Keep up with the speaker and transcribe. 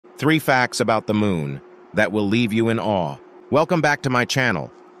3 facts about the moon that will leave you in awe. Welcome back to my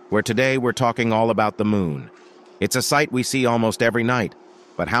channel, where today we're talking all about the moon. It's a sight we see almost every night,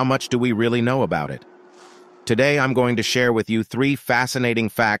 but how much do we really know about it? Today I'm going to share with you 3 fascinating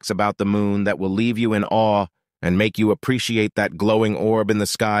facts about the moon that will leave you in awe and make you appreciate that glowing orb in the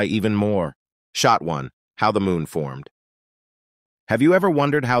sky even more. Shot 1. How the moon formed. Have you ever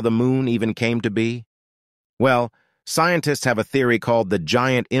wondered how the moon even came to be? Well, scientists have a theory called the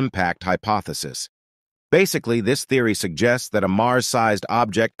giant impact hypothesis. Basically, this theory suggests that a Mars-sized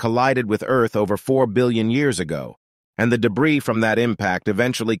object collided with Earth over 4 billion years ago, and the debris from that impact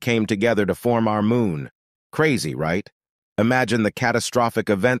eventually came together to form our moon. Crazy, right? Imagine the catastrophic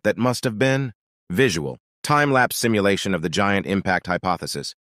event that must have been. Visual. Time-lapse simulation of the giant impact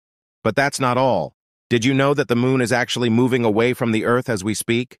hypothesis. But that's not all. Did you know that the moon is actually moving away from the Earth as we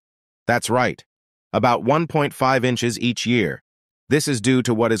speak? That's right. About 1.5 inches each year. This is due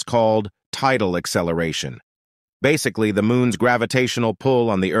to what is called tidal acceleration. Basically, the moon's gravitational pull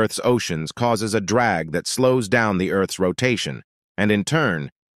on the Earth's oceans causes a drag that slows down the Earth's rotation, and in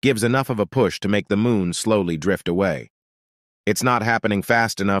turn, gives enough of a push to make the moon slowly drift away. It's not happening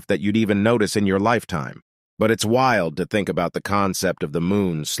fast enough that you'd even notice in your lifetime, but it's wild to think about the concept of the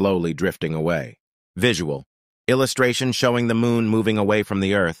moon slowly drifting away. Visual. Illustration showing the moon moving away from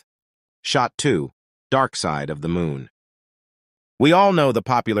the Earth. Shot 2. Dark side of the moon. We all know the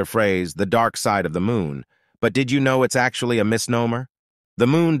popular phrase, the dark side of the moon, but did you know it's actually a misnomer? The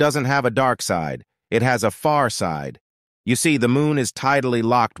moon doesn't have a dark side, it has a far side. You see, the moon is tidally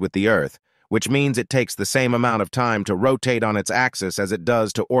locked with the Earth, which means it takes the same amount of time to rotate on its axis as it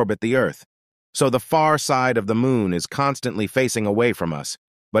does to orbit the Earth. So the far side of the moon is constantly facing away from us,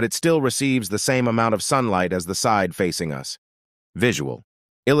 but it still receives the same amount of sunlight as the side facing us. Visual.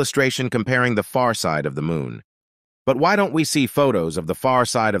 Illustration comparing the far side of the moon. But why don't we see photos of the far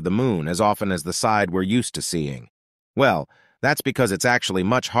side of the moon as often as the side we're used to seeing? Well, that's because it's actually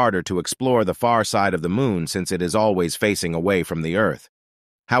much harder to explore the far side of the moon since it is always facing away from the Earth.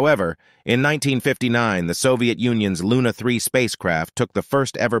 However, in 1959, the Soviet Union's Luna 3 spacecraft took the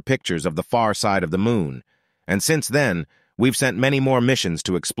first ever pictures of the far side of the moon, and since then, we've sent many more missions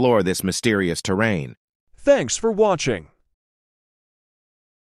to explore this mysterious terrain. Thanks for watching.